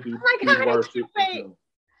 We'll do a boudoir shoot.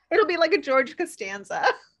 It'll be like a George Costanza.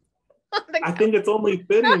 I think it's only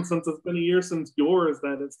fitting, since it's been a year since yours,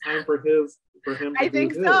 that it's time for him. I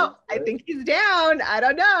think so. Right? I think he's down. I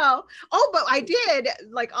don't know. Oh, but I did,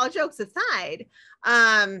 like, all jokes aside,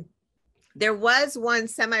 there was one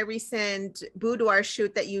semi-recent boudoir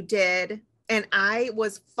shoot that you did, and I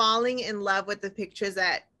was falling in love with the pictures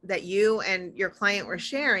that you and your client were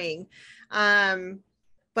sharing.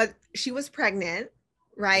 But she was pregnant,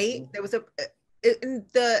 right? There was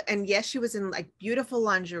and yes, she was in like beautiful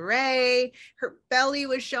lingerie. Her belly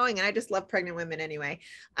was showing, and I just love pregnant women anyway.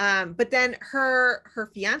 But then her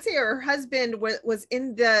fiance or her husband was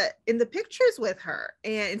in the pictures with her,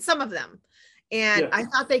 and in some of them, and I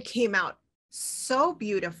thought they came out so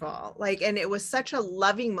beautiful. Like, and it was such a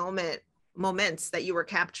loving moments that you were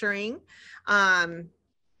capturing.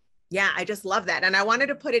 Yeah, I just love that, and I wanted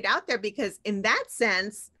to put it out there because in that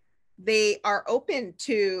sense, they are open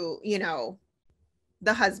to, you know,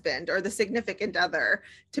 the husband or the significant other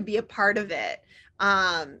to be a part of it.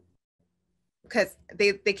 because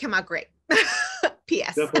they came out great.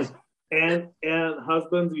 P.S. Definitely. And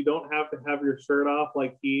husbands, you don't have to have your shirt off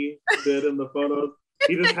like he did in the photos.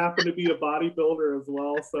 He just happened to be a bodybuilder as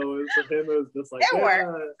well, so for him it was just like, yeah,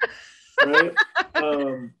 right.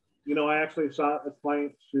 You know, I actually shot a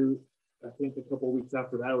client shoot. I think a couple of weeks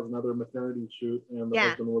after that was another maternity shoot, and the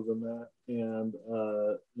husband was in that. And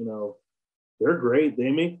you know, they're great.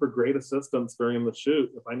 They make for great assistants during the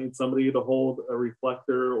shoot. If I need somebody to hold a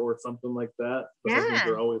reflector or something like that, the husbands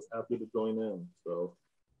are always happy to join in. So,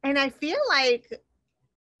 and I feel like,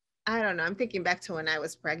 I don't know, I'm thinking back to when I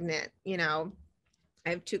was pregnant. You know,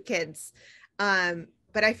 I have 2 kids,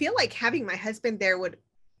 but I feel like having my husband there would,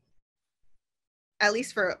 at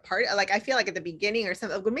least for a part, like I feel like at the beginning or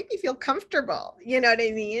something, would make me feel comfortable. You know what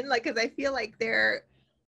I mean? Like, because I feel like there's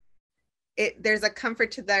a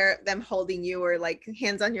comfort to them holding you, or like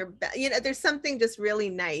hands on your back. You know, there's something just really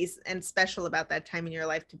nice and special about that time in your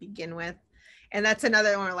life to begin with. And that's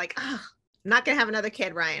another one, like, oh, I'm not gonna have another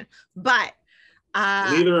kid, Ryan, but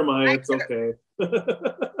neither am I. It's okay.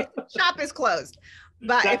 Shop is closed.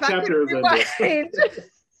 But if I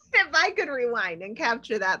could rewind and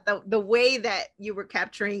capture that, the way that you were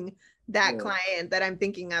capturing that client that I'm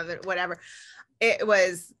thinking of, it, whatever, it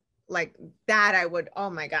was like that, I would, oh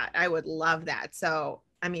my God, I would love that. So,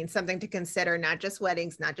 I mean, something to consider, not just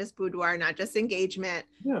weddings, not just boudoir, not just engagement.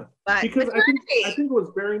 Yeah, but because I think it was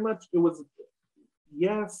very much, it was,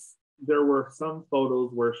 yes, there were some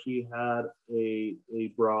photos where she had a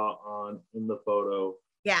bra on in the photo.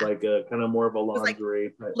 Yeah. Like a kind of more of a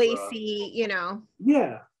lingerie type lacy, bra. You know.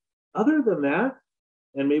 Yeah. Other than that,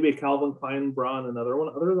 and maybe a Calvin Klein bra and another one,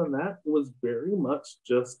 other than that, it was very much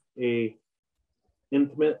just a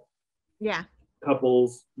intimate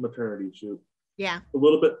couples maternity shoot. Yeah. A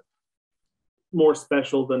little bit more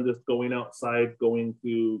special than just going outside, going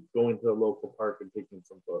to a local park and taking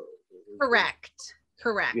some photos.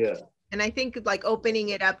 Correct. Yeah. And I think like opening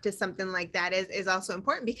it up to something like that is also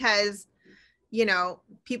important, because you know,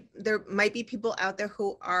 there might be people out there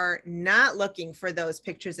who are not looking for those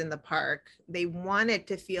pictures in the park. They want it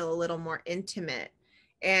to feel a little more intimate,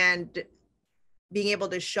 and being able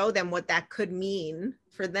to show them what that could mean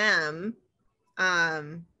for them.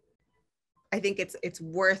 I think it's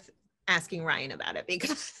worth asking Ryan about it,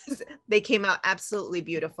 because they came out absolutely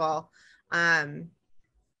beautiful. And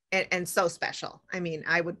so special. I mean,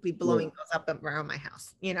 I would be blowing those up around my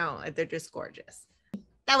house. You know, they're just gorgeous.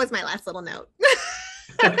 That was my last little note.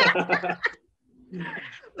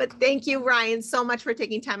 But thank you, Ryan, so much for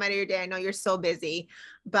taking time out of your day. I know you're so busy,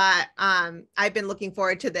 but I've been looking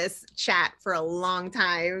forward to this chat for a long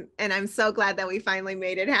time, and I'm so glad that we finally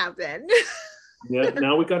made it happen. Yeah,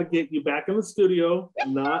 now we got to get you back in the studio,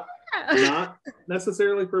 not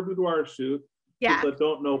necessarily for a boudoir shoot. Yeah. People that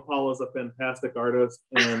don't know, Paula's a fantastic artist,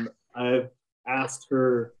 and I've asked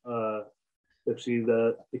her if she'd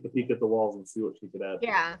take a peek at the walls and see what she could add.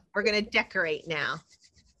 Yeah, we're gonna decorate now.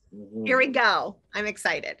 Mm-hmm. Here we go. I'm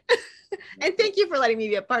excited. And thank you for letting me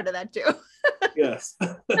be a part of that too. Yes.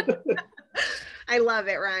 I love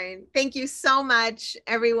it, Ryan. Thank you so much.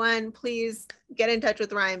 Everyone, please get in touch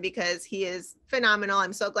with Ryan, because he is phenomenal.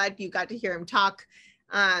 I'm so glad you got to hear him talk.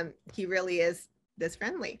 He really is this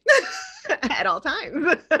friendly at all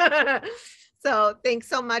times. So thanks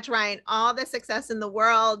so much, Ryan. All the success in the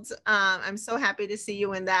world. I'm so happy to see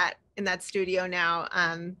you in that studio now,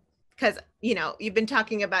 because you know you've been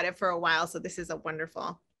talking about it for a while. So this is a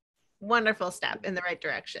wonderful, wonderful step in the right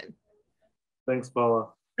direction. Thanks, Paula.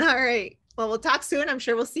 All right. Well, we'll talk soon. I'm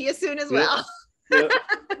sure we'll see you soon as well. Yep.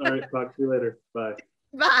 All right. Talk to you later. Bye.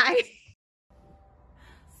 Bye.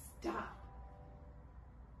 Stop.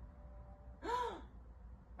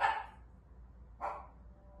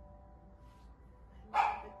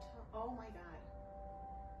 Oh my God.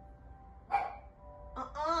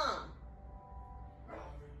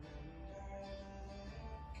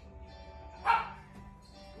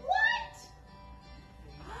 What?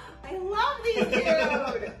 I love these,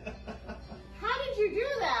 dude. How did you do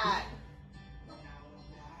that? Oh my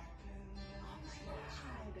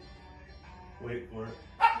God. Wait for it.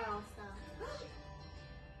 No, stop.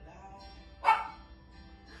 Oh,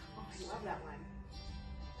 I love that one.